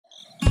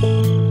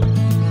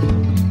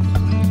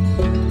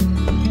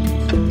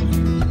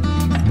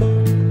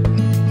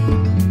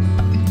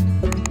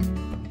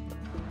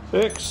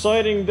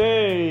Exciting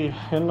day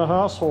in the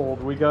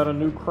household. We got a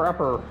new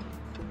crapper.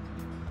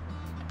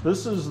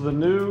 This is the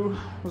new,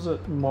 was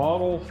it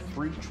model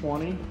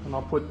 320? And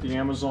I'll put the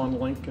Amazon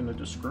link in the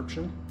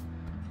description.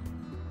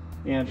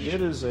 And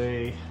it is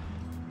a,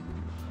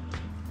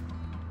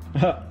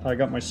 I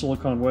got my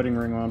silicone wedding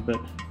ring on, but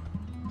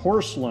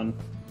porcelain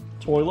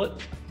toilet.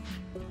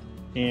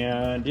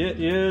 And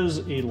it is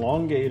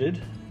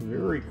elongated,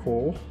 very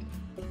cool.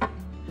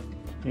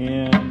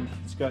 And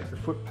it's got your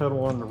foot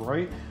pedal on the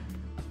right.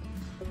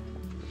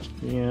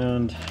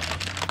 And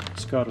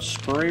it's got a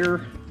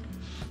sprayer,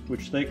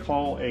 which they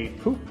call a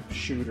poop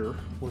shooter,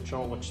 which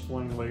I'll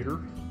explain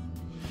later.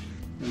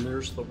 And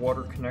there's the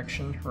water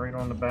connection right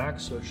on the back,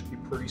 so it should be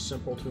pretty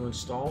simple to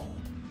install.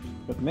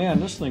 But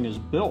man, this thing is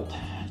built.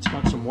 It's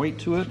got some weight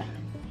to it,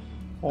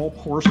 all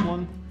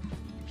porcelain.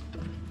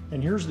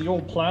 And here's the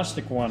old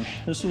plastic one.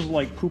 This is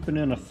like pooping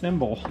in a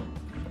thimble.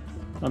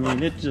 I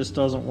mean, it just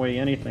doesn't weigh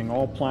anything,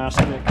 all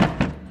plastic.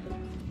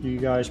 You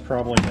guys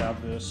probably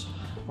have this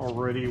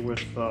already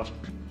with the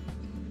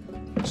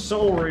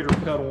accelerator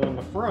pedal in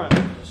the front,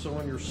 so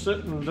when you're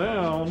sitting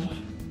down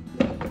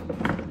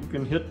you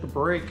can hit the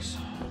brakes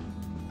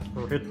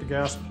or hit the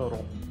gas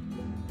pedal.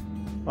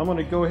 I'm going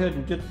to go ahead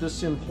and get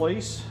this in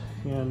place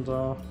and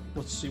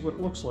let's see what it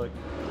looks like.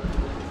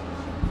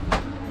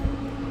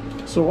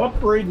 So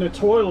upgrading a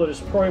toilet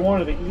is probably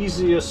one of the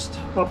easiest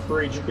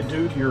upgrades you could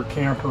do to your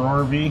camper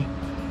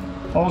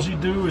RV. All you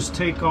do is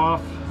take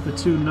off the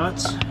two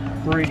nuts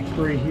right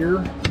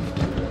here.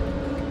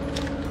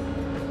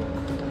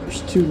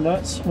 There's two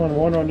nuts,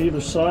 one on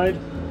either side.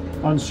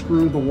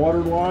 Unscrew the water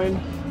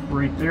line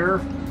right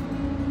there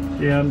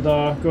and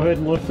go ahead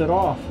and lift it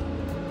off.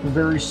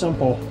 Very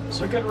simple.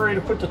 So getting ready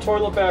to put the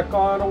toilet back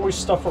on. Always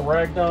stuff a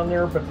rag down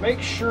there, but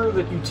make sure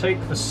that you take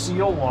the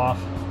seal off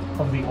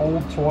of the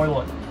old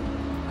toilet,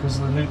 because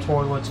the new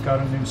toilet's got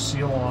a new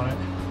seal on it.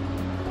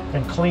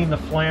 And clean the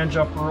flange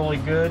up really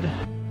good.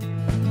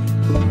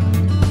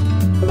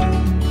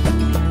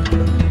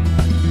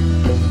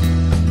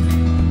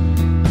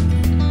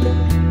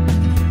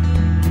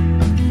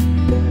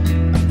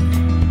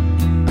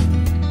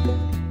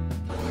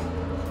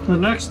 The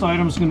next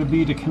item is going to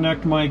be to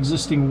connect my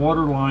existing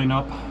water line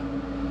up,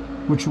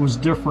 which was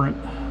different.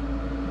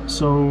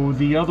 So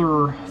the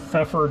other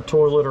Thefford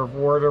toilet or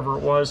whatever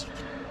it was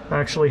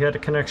actually had a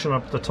connection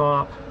up the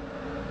top.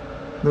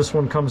 This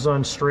one comes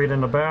on straight in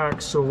the back.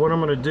 So what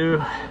I'm going to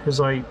do is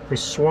I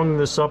swung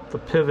this up the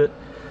pivot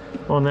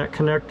on that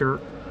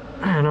connector,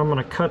 and I'm going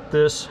to cut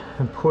this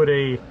and put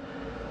a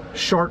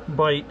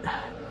Sharkbite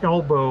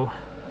elbow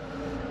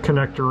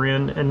connector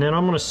in, and then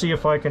I'm going to see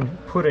if I can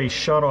put a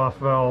shut-off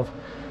valve.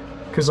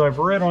 Because I've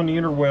read on the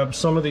interweb,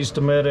 some of these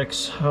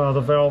Dometics, the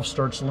valve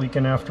starts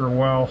leaking after a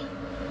while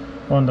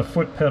on the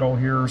foot pedal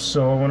here,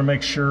 so I want to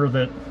make sure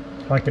that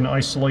I can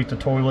isolate the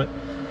toilet.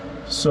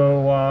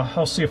 So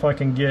I'll see if I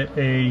can get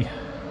a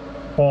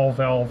ball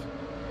valve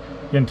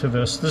into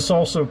this. This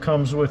also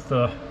comes with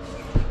the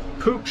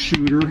poop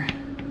shooter,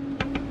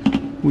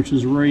 which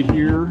is right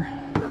here.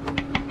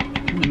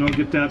 And I'll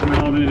get that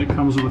mounted. It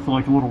comes with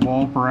like a little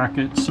wall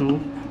bracket,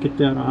 so get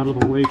that out of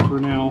the way for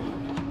now.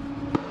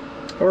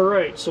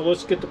 Alright, so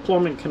let's get the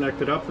plumbing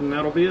connected up and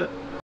that'll be it.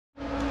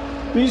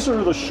 These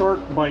are the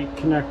Sharkbite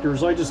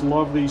connectors. I just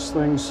love these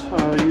things.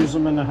 I use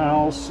them in the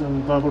house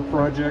and other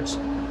projects.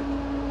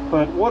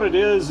 But what it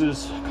is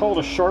called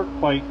a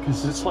Sharkbite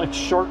because it's like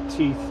shark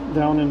teeth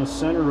down in the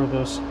center of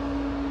this.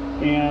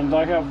 And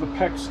I have the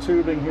PEX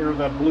tubing here,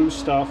 that blue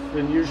stuff,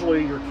 and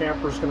usually your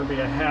camper is going to be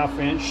a 1/2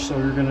 inch, so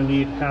you're going to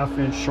need 1/2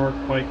 inch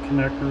Sharkbite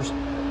connectors.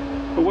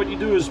 But what you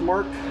do is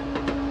mark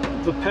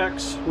the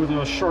PEX with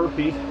a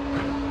Sharpie,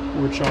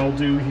 which I'll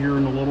do here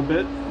in a little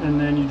bit, and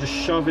then you just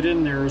shove it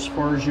in there as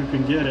far as you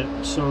can get it.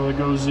 So it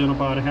goes in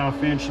about a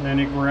 1/2 inch and then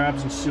it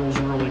grabs and seals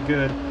really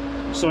good.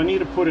 So I need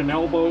to put an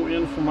elbow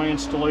in for my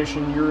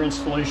installation. Your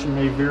installation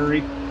may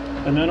vary.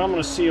 And then I'm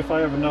going to see if I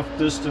have enough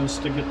distance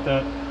to get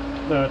that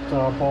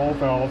ball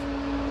valve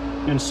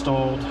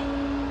installed.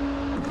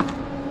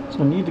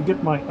 So I need to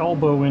get my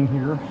elbow in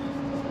here.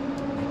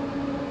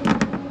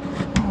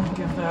 I'll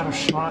give that a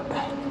shot.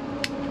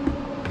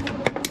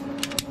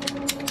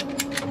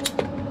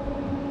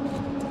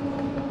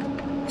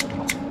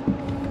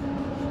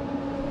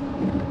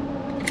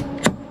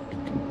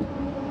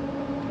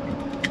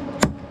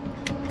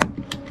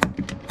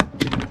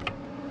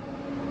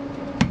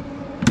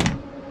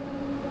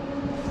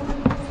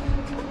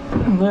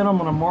 And then I'm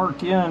going to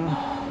mark in,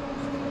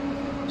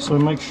 so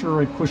make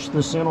sure I push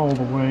this in all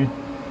the way.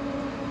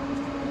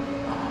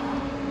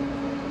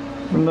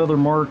 Another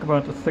mark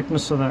about the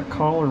thickness of that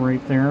collar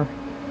right there.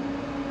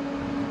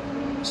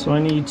 So I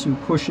need to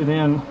push it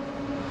in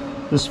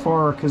this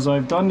far, because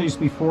I've done these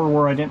before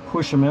where I didn't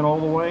push them in all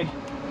the way,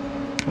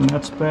 and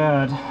that's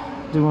bad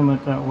doing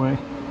it that way.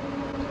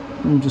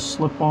 And you just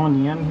slip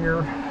on the end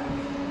here.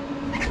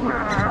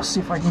 See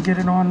if I can get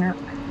it on there.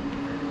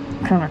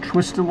 Kind of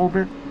twist it a little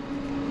bit.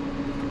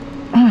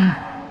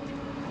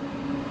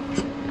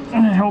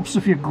 And it helps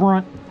if you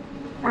grunt.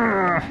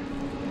 And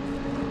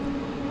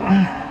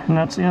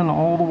that's in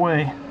all the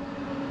way.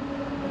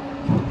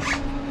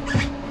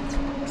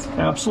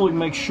 Absolutely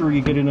make sure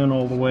you get it in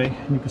all the way.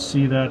 You can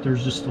see that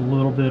there's just a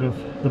little bit of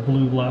the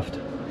blue left.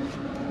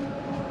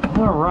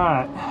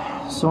 Alright,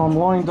 so I'm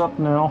lined up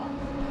now.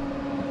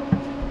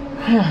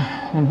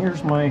 And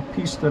here's my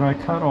piece that I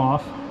cut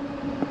off.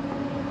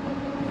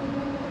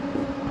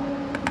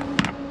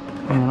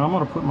 And I'm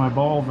going to put my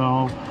ball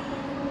valve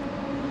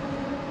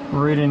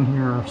right in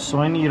here. So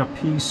I need a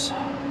piece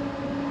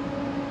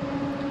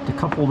to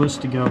couple this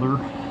together.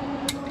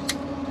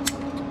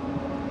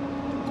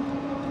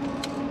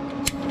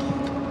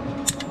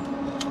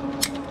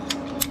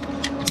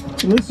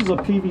 And this is a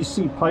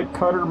PVC pipe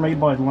cutter made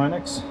by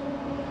Lennox.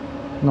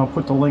 And I'll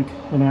put the link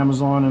in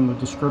Amazon in the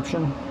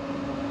description.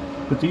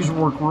 But these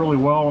work really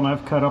well, and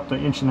I've cut up to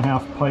 1.5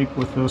 inch pipe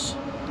with this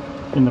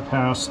in the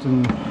past,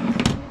 and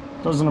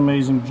does an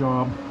amazing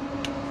job.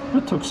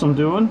 That took some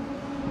doing.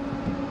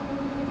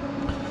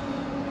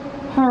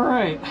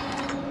 Alright.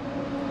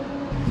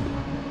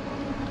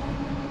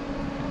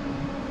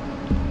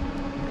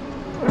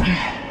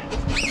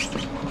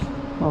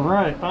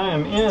 Alright, I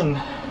am in.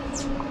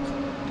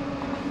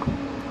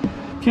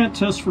 Can't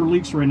test for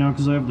leaks right now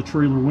because I have the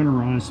trailer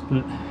winterized,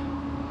 but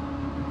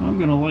I'm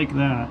gonna like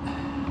that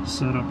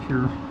setup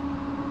here.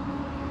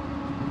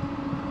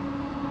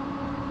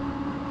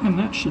 And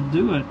that should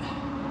do it.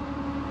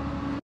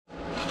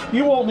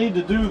 You won't need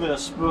to do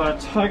this,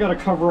 but I got to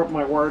cover up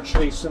my wire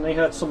chase, and they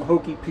had some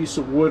hokey piece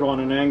of wood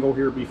on an angle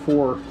here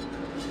before.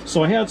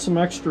 So I had some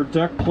extra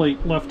deck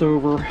plate left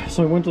over,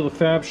 so I went to the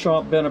fab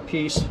shop, bent a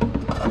piece,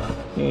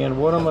 and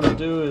what I'm going to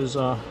do is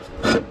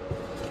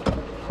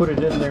put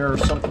it in there or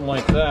something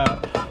like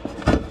that,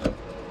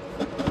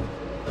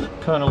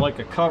 kind of like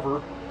a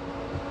cover.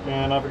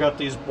 And I've got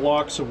these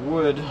blocks of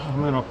wood.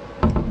 I'm going to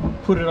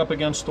put it up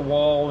against the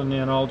wall, and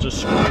then I'll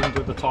just screw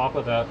into the top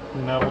of that,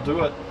 and that'll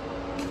do it.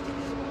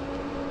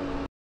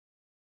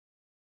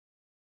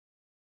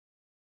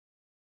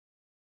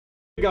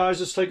 Hey guys,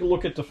 let's take a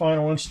look at the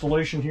final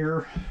installation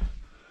here.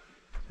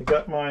 I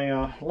got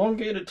my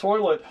elongated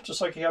toilet,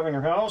 just like you have in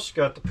your house.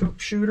 Got the poop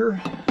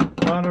shooter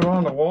mounted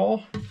on the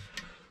wall,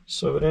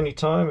 so at any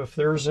time if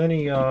there's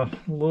any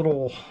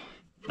little,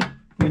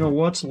 you know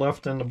what's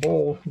left in the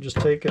bowl, just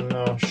take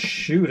and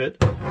shoot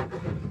it,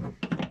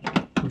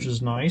 which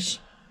is nice.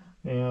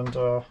 And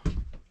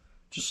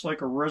just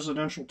like a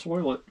residential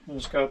toilet,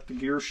 it's got the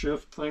gear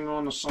shift thing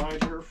on the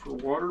side here for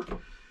water.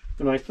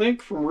 And I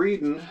think from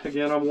reading,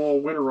 again, I'm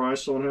all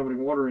winterized, so I don't have any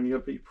water in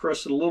yet, but you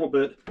press it a little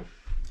bit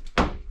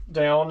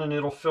down and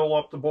it'll fill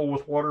up the bowl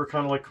with water,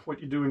 kind of like what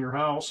you do in your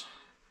house.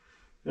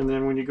 And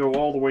then when you go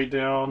all the way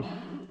down,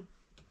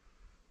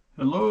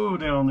 hello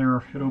down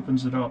there, it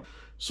opens it up.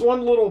 So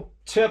one little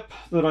tip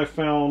that I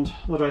found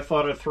that I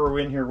thought I'd throw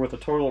in here with a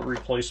toilet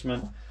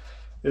replacement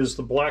is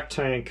the black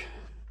tank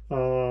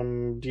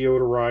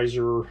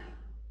deodorizer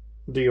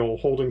deal,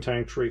 holding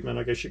tank treatment,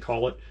 I guess you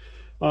call it.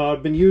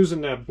 I've been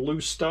using that blue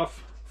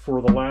stuff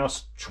for the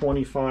last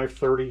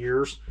 25-30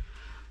 years,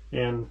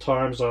 and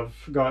times I've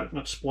gotten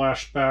it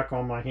splashed back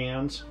on my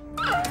hands.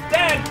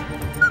 Dad!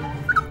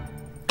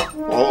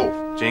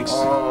 Oh, Jinx.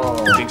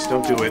 Oh. Jinx,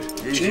 don't do it.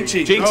 Jinx,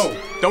 no.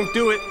 Don't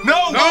do it.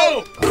 No!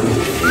 No!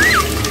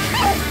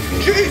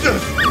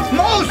 Jesus!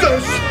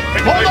 Moses!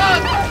 Hold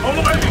on! Hold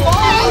on!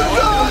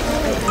 Moses!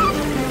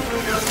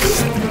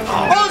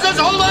 Moses,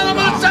 hold on! I'm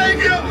not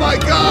saying you! Oh my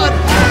God!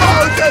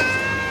 Moses!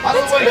 Out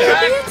of the way,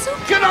 Dad!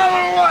 Get out of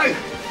the way!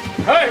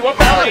 Hey, what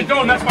the hell are you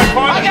doing? That's my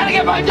toilet! I gotta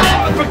get my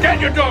dog! Forget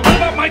your dog! What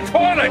about my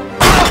toilet?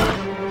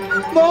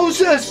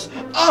 Moses!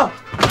 Oh,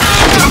 great!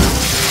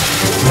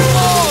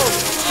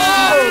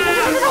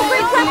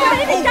 Stop the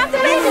baby! Stop the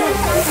baby!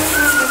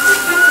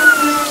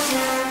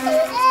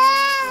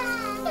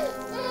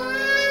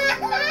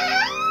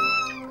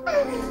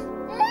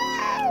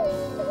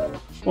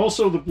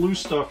 Also, the blue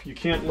stuff, you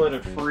can't let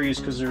it freeze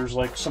because there's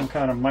like some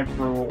kind of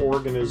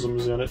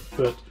microorganisms in it,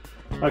 but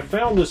I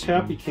found this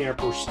Happy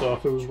Camper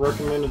stuff. It was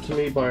recommended to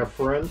me by a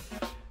friend,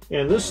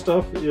 and this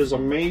stuff is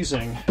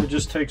amazing. It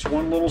just takes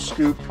one little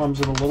scoop,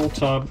 comes in a little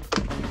tub.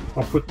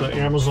 I'll put the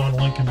Amazon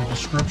link in the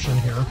description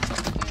here.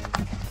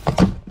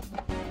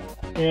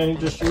 And you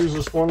just use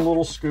this one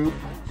little scoop,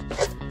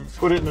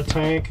 put it in the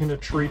tank, and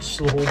it treats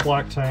the whole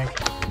black tank.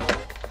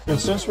 And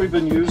since we've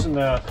been using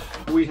that,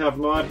 we have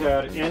not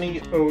had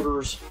any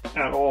odors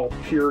at all,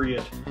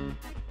 period.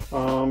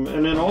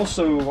 And then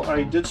also,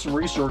 I did some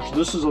research.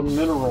 This is a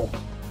mineral,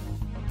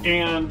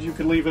 and you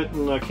can leave it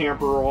in the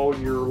camper all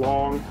year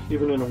long,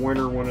 even in the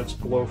winter when it's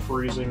below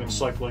freezing and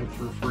cycling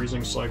through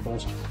freezing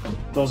cycles.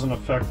 Doesn't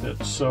affect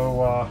it.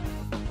 So,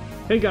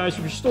 hey guys,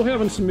 if you're still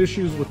having some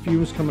issues with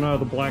fumes coming out of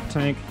the black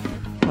tank,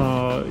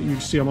 you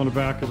can see I'm on the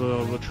back of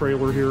the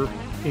trailer here,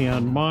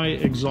 and my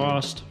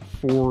exhaust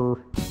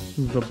for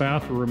the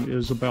bathroom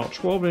is about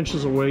 12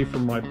 inches away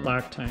from my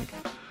black tank.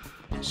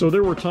 So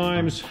there were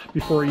times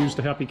before I used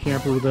the Happy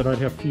Camper that I'd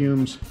have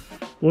fumes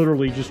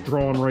literally just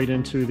drawn right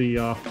into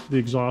the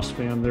exhaust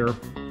fan there.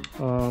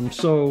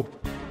 So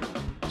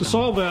to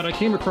solve that, I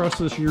came across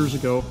this years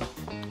ago,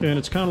 and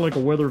it's kind of like a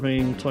weather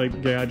vane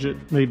type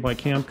gadget made by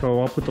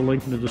Camco. I'll put the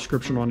link in the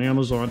description on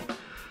Amazon.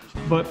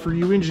 But for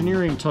you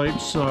engineering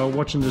types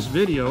watching this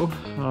video,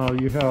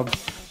 you have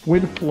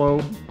wind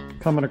flow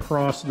coming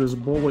across this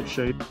bullet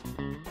shape.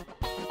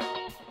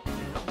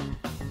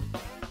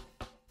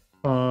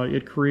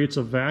 It creates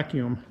a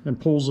vacuum and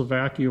pulls a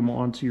vacuum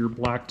onto your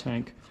black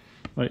tank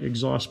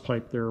exhaust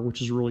pipe there,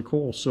 which is really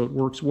cool. So it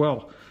works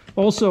well.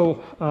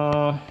 Also,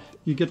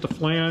 you get the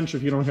flange.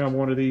 If you don't have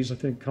one of these, I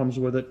think it comes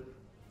with it.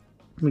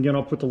 Again,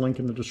 I'll put the link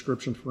in the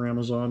description for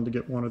Amazon to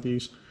get one of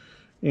these.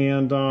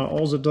 And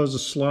all it does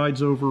is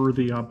slides over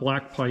the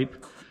black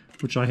pipe,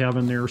 which I have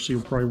in there, so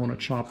you'll probably want to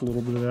chop a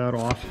little bit of that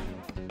off.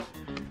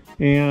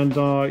 And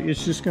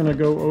it's just going to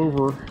go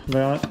over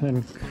that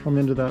and come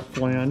into that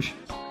flange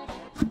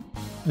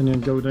and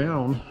then go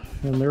down,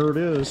 and there it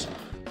is.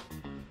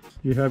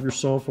 You have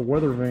yourself a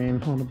weather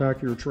vane on the back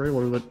of your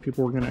trailer that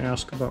people are going to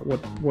ask about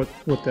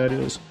what that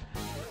is.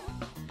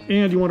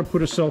 And you want to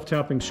put a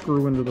self-tapping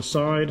screw into the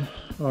side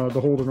to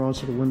hold it on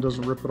so the wind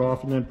doesn't rip it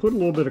off, and then put a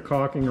little bit of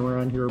caulking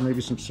around here,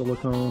 maybe some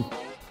silicone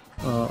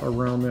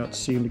around that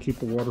seam to keep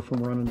the water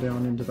from running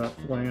down into that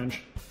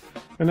flange.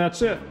 And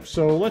that's it.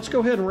 So let's go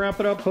ahead and wrap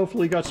it up.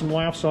 Hopefully you got some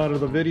laughs out of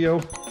the video.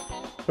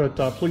 But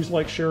please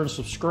like, share, and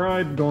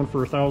subscribe. Going for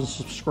 1,000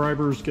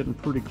 subscribers, getting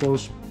pretty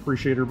close.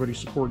 Appreciate everybody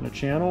supporting the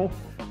channel.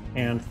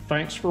 And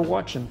thanks for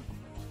watching.